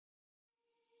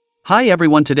Hi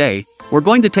everyone, today, we're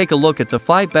going to take a look at the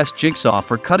 5 best jigsaw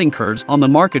for cutting curves on the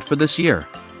market for this year.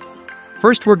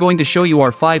 First, we're going to show you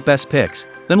our 5 best picks,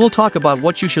 then we'll talk about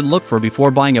what you should look for before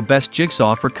buying a best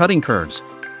jigsaw for cutting curves.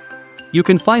 You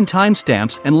can find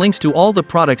timestamps and links to all the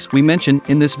products we mention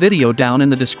in this video down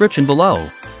in the description below.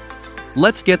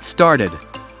 Let's get started.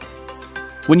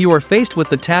 When you are faced with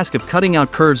the task of cutting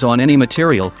out curves on any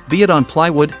material, be it on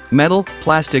plywood, metal,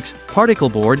 plastics, particle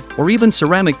board, or even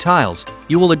ceramic tiles,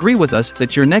 you will agree with us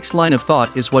that your next line of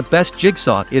thought is what best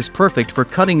jigsaw is perfect for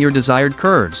cutting your desired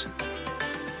curves.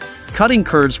 Cutting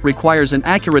curves requires an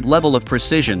accurate level of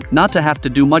precision, not to have to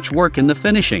do much work in the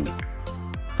finishing.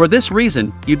 For this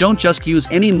reason, you don't just use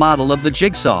any model of the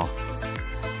jigsaw.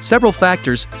 Several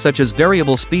factors, such as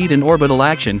variable speed and orbital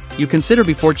action, you consider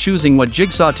before choosing what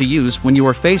jigsaw to use when you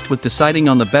are faced with deciding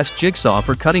on the best jigsaw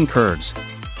for cutting curves.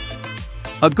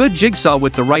 A good jigsaw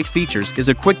with the right features is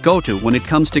a quick go-to when it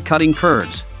comes to cutting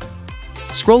curves.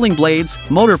 Scrolling blades,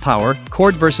 motor power,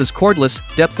 cord versus cordless,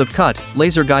 depth of cut,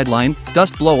 laser guideline,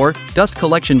 dust blower, dust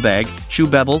collection bag, shoe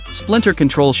bevel, splinter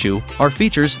control shoe, are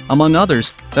features, among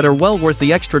others, that are well worth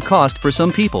the extra cost for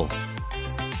some people.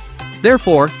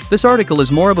 Therefore, this article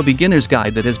is more of a beginner's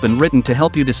guide that has been written to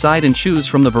help you decide and choose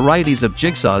from the varieties of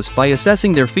jigsaws by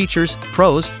assessing their features,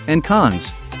 pros, and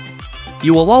cons.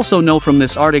 You will also know from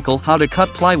this article how to cut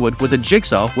plywood with a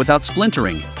jigsaw without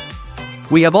splintering.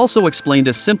 We have also explained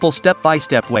a simple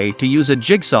step-by-step way to use a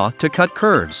jigsaw to cut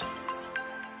curves.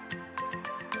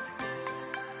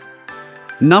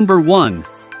 Number 1.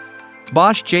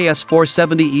 Bosch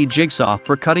JS470E Jigsaw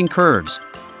for cutting curves.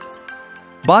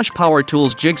 Bosch Power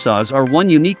Tools jigsaws are one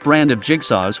unique brand of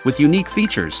jigsaws with unique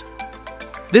features.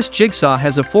 This jigsaw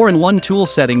has a 4-in-1 tool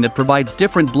setting that provides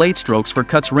different blade strokes for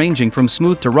cuts ranging from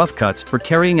smooth to rough cuts for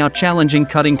carrying out challenging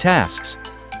cutting tasks.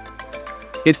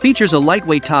 It features a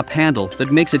lightweight top handle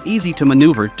that makes it easy to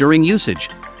maneuver during usage.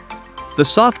 The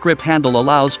soft grip handle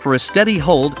allows for a steady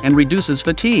hold and reduces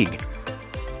fatigue.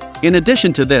 In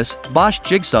addition to this, Bosch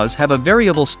jigsaws have a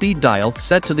variable speed dial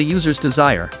set to the user's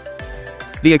desire.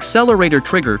 The accelerator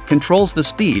trigger controls the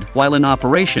speed while in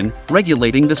operation,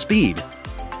 regulating the speed.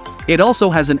 It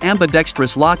also has an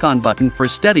ambidextrous lock-on button for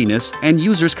steadiness and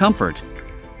user's comfort.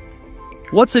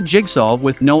 What's a jigsaw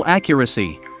with no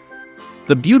accuracy?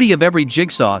 The beauty of every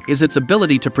jigsaw is its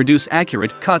ability to produce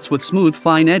accurate cuts with smooth,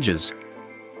 fine edges.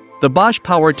 The Bosch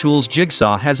Power Tools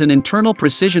jigsaw has an internal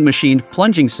precision machined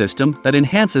plunging system that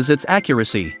enhances its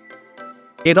accuracy.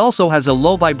 It also has a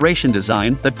low vibration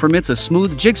design that permits a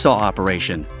smooth jigsaw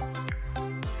operation.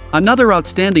 Another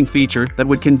outstanding feature that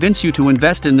would convince you to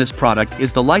invest in this product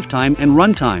is the lifetime and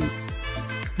runtime.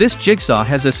 This jigsaw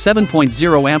has a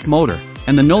 7.0 amp motor,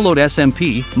 and the no-load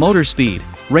SMP motor speed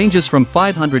ranges from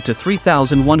 500 to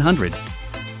 3100.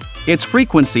 Its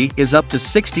frequency is up to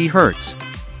 60 Hz.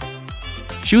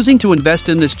 Choosing to invest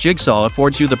in this jigsaw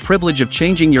affords you the privilege of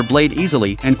changing your blade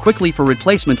easily and quickly for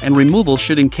replacement and removal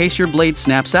should in case your blade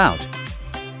snaps out.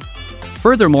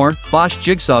 Furthermore, Bosch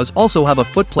jigsaws also have a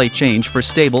footplate change for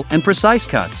stable and precise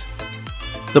cuts.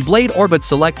 The blade orbit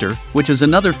selector, which is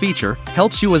another feature,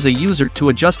 helps you as a user to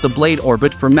adjust the blade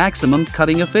orbit for maximum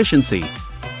cutting efficiency.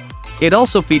 It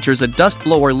also features a dust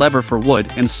blower lever for wood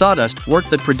and sawdust work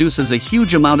that produces a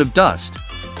huge amount of dust.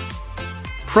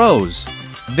 Pros.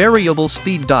 Variable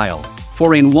speed dial,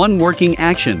 4-in-1 working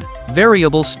action,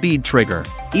 variable speed trigger,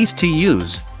 easy to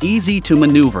use, easy to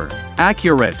maneuver,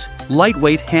 accurate,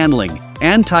 lightweight handling,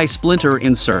 anti-splinter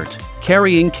insert,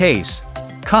 carrying case.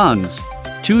 Cons.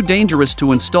 Too dangerous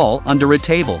to install under a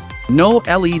table, no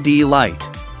LED light.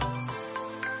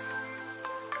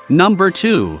 Number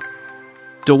 2.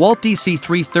 DeWalt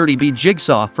DC330B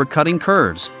Jigsaw for cutting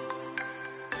curves.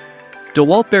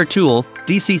 DeWalt Bare Tool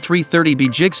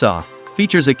DC330B Jigsaw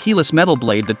features a keyless metal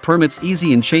blade that permits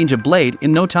easy and change of blade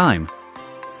in no time.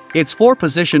 Its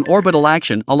 4-position orbital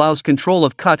action allows control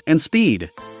of cut and speed.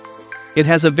 It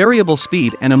has a variable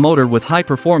speed and a motor with high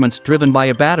performance driven by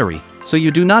a battery, so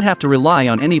you do not have to rely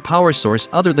on any power source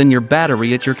other than your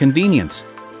battery at your convenience.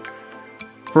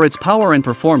 For its power and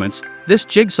performance, this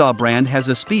jigsaw brand has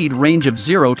a speed range of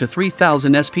 0 to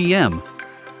 3000 SPM.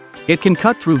 It can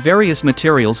cut through various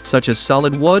materials such as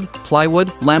solid wood, plywood,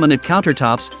 laminate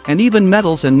countertops, and even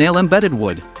metals and nail-embedded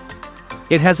wood.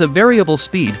 It has a variable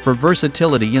speed for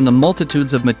versatility in the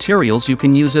multitudes of materials you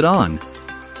can use it on.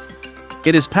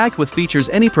 It is packed with features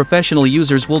any professional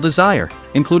users will desire,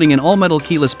 including an all-metal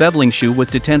keyless beveling shoe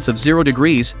with detents of 0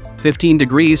 degrees, 15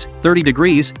 degrees, 30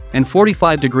 degrees, and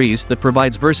 45 degrees that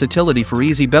provides versatility for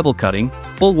easy bevel cutting,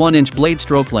 full 1-inch blade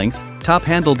stroke length, top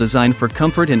handle design for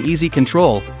comfort and easy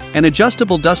control, An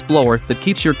adjustable dust blower that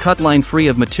keeps your cut line free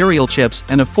of material chips,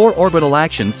 and a 4-orbital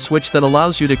action switch that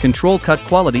allows you to control cut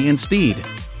quality and speed.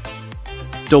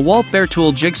 DeWalt Bare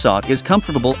Tool Jigsaw is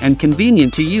comfortable and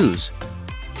convenient to use.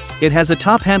 It has a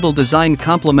top handle design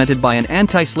complemented by an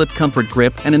anti-slip comfort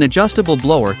grip and an adjustable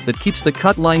blower that keeps the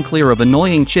cut line clear of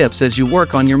annoying chips as you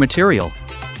work on your material.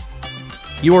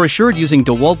 You are assured using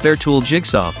DeWalt Bare Tool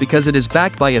Jigsaw because it is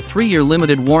backed by a 3-year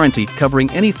limited warranty covering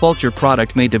any fault your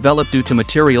product may develop due to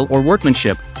material or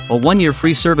workmanship. A 1-year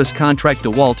free service contract.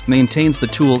 DeWalt maintains the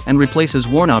tool and replaces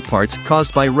worn-out parts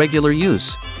caused by regular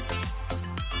use.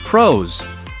 Pros: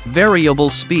 variable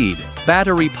speed,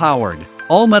 battery-powered,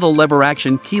 all-metal lever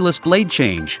action, keyless blade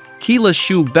change, keyless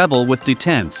shoe bevel with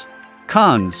detents.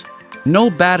 Cons: no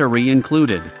battery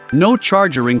included, no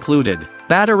charger included.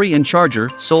 Battery and charger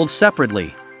sold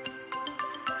separately.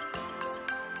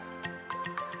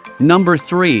 Number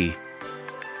 3.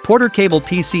 Porter Cable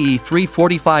PCE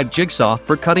 345 Jigsaw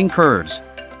for cutting curves.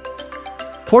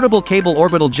 Portable cable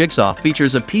orbital jigsaw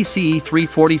features a PCE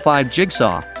 345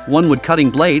 jigsaw, 1 wood cutting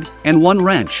blade, and 1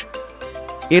 wrench.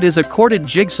 It is a corded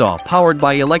jigsaw powered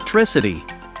by electricity.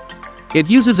 It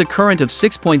uses a current of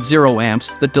 6.0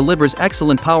 amps that delivers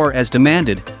excellent power as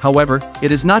demanded. However,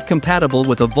 it is not compatible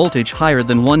with a voltage higher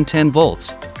than 110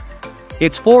 volts.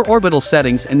 Its 4 orbital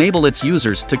settings enable its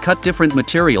users to cut different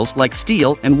materials like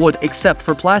steel and wood except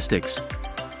for plastics.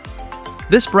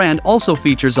 This brand also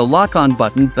features a lock-on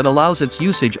button that allows its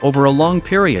usage over a long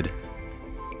period.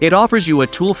 It offers you a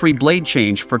tool-free blade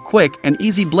change for quick and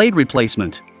easy blade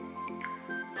replacement.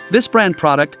 This brand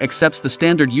product accepts the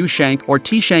standard U-shank or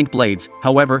T-shank blades,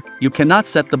 however, you cannot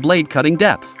set the blade cutting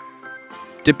depth.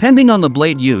 Depending on the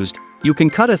blade used, you can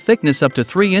cut a thickness up to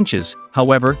 3 inches,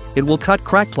 however, it will cut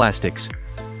crack plastics.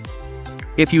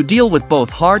 If you deal with both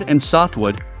hard and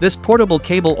softwood, this portable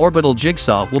cable orbital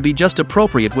jigsaw will be just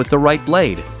appropriate with the right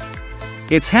blade.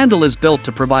 Its handle is built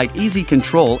to provide easy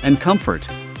control and comfort.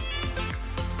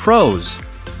 Pros: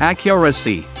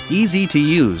 accuracy, easy to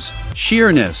use,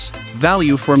 sheerness,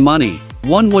 value for money,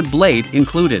 1 wood blade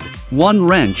included, 1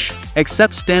 wrench,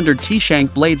 accepts standard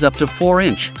T-shank blades up to 4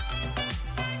 inch.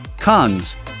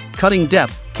 Cons: cutting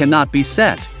depth cannot be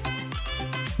set.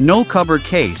 No cover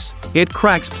case, it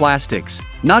cracks plastics,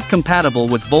 not compatible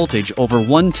with voltage over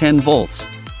 110 volts.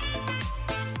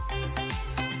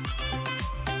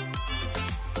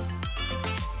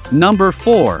 Number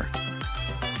 4.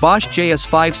 Bosch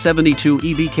JS572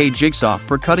 EVK Jigsaw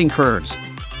for cutting curves.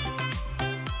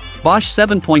 Bosch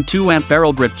 7.2 amp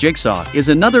barrel grip jigsaw is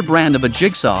another brand of a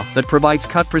jigsaw that provides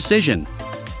cut precision.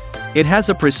 It has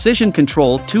a precision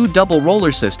control 2 double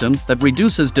roller system that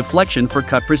reduces deflection for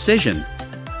cut precision.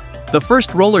 The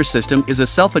first roller system is a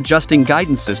self-adjusting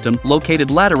guidance system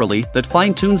located laterally that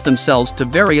fine-tunes themselves to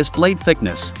various blade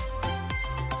thickness.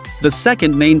 The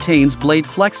second maintains blade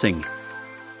flexing.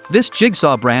 This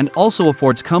jigsaw brand also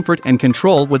affords comfort and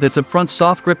control with its upfront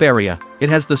soft grip area. It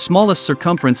has the smallest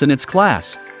circumference in its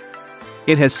class.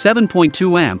 It has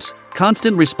 7.2 amps,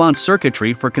 constant response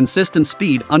circuitry for consistent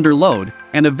speed under load,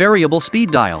 and a variable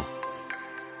speed dial.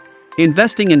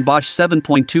 Investing in Bosch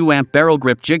 7.2 amp barrel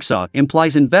grip jigsaw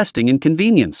implies investing in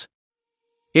convenience.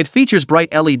 It features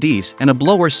bright LEDs and a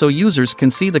blower so users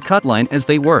can see the cut line as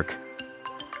they work.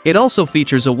 It also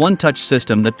features a one-touch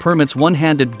system that permits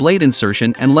one-handed blade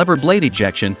insertion and lever blade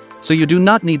ejection, so you do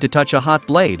not need to touch a hot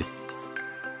blade.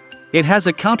 It has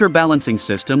a counterbalancing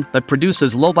system that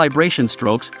produces low vibration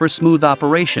strokes for smooth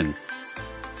operation.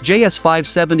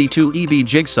 JS572 EV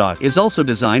Jigsaw is also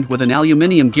designed with an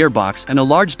aluminum gearbox and a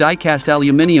large die-cast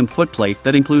aluminum footplate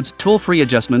that includes tool-free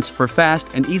adjustments for fast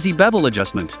and easy bevel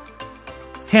adjustment.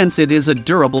 Hence it is a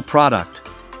durable product.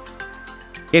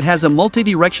 It has a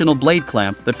multi-directional blade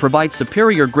clamp that provides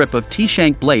superior grip of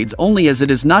T-shank blades only as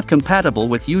it is not compatible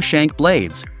with U-shank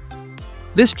blades.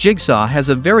 This jigsaw has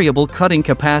a variable cutting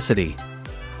capacity.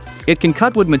 It can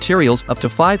cut wood materials up to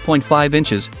 5.5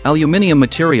 inches, aluminum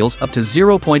materials up to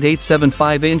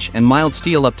 0.875 inch and mild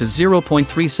steel up to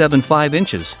 0.375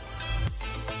 inches.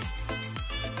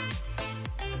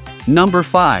 Number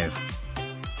 5.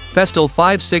 Festool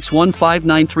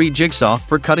 561593 Jigsaw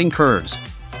for cutting curves.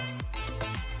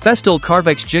 Festool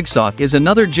Carvex Jigsaw is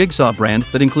another jigsaw brand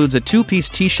that includes a 2-piece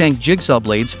T-shank jigsaw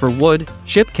blades for wood,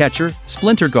 chip catcher,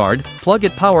 splinter guard,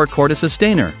 plug-it power cord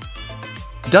sustainer.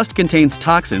 Dust contains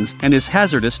toxins and is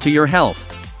hazardous to your health.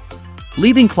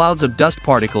 Leaving clouds of dust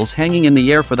particles hanging in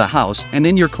the air for the house and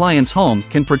in your client's home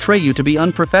can portray you to be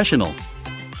unprofessional.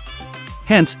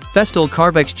 Hence, Festool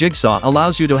Carvex Jigsaw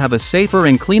allows you to have a safer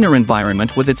and cleaner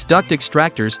environment with its duct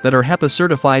extractors that are HEPA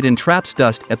certified and traps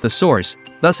dust at the source,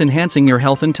 thus enhancing your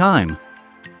health and time.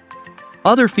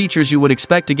 Other features you would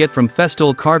expect to get from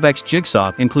Festool Carvex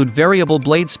Jigsaw include variable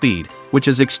blade speed, which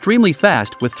is extremely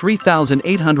fast with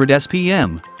 3,800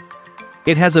 SPM.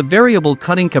 It has a variable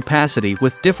cutting capacity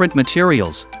with different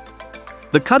materials.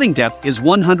 The cutting depth is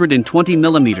 120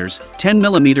 mm, 10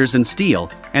 mm in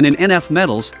steel, and in NF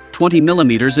metals, 20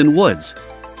 mm in woods.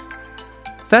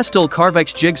 Festool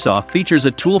Carvex Jigsaw features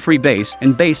a tool-free base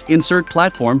and base insert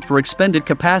platform for expended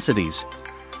capacities.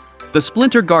 The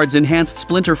splinter guards enhanced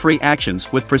splinter-free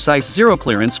actions with precise zero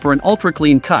clearance for an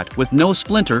ultra-clean cut with no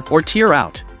splinter or tear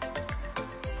out.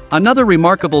 Another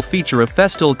remarkable feature of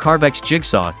Festool Carvex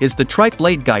Jigsaw is the trike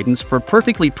blade guidance for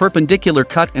perfectly perpendicular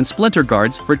cut and splinter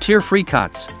guards for tear-free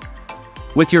cuts.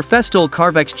 With your Festool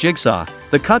Carvex Jigsaw,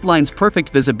 the cut line's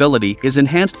perfect visibility is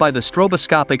enhanced by the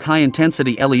stroboscopic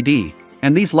high-intensity LED,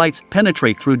 and these lights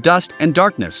penetrate through dust and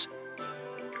darkness.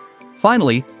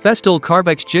 Finally, Festool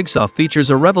Carvex Jigsaw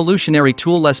features a revolutionary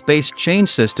tool-less base change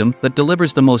system that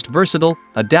delivers the most versatile,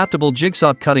 adaptable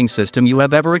jigsaw cutting system you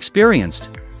have ever experienced.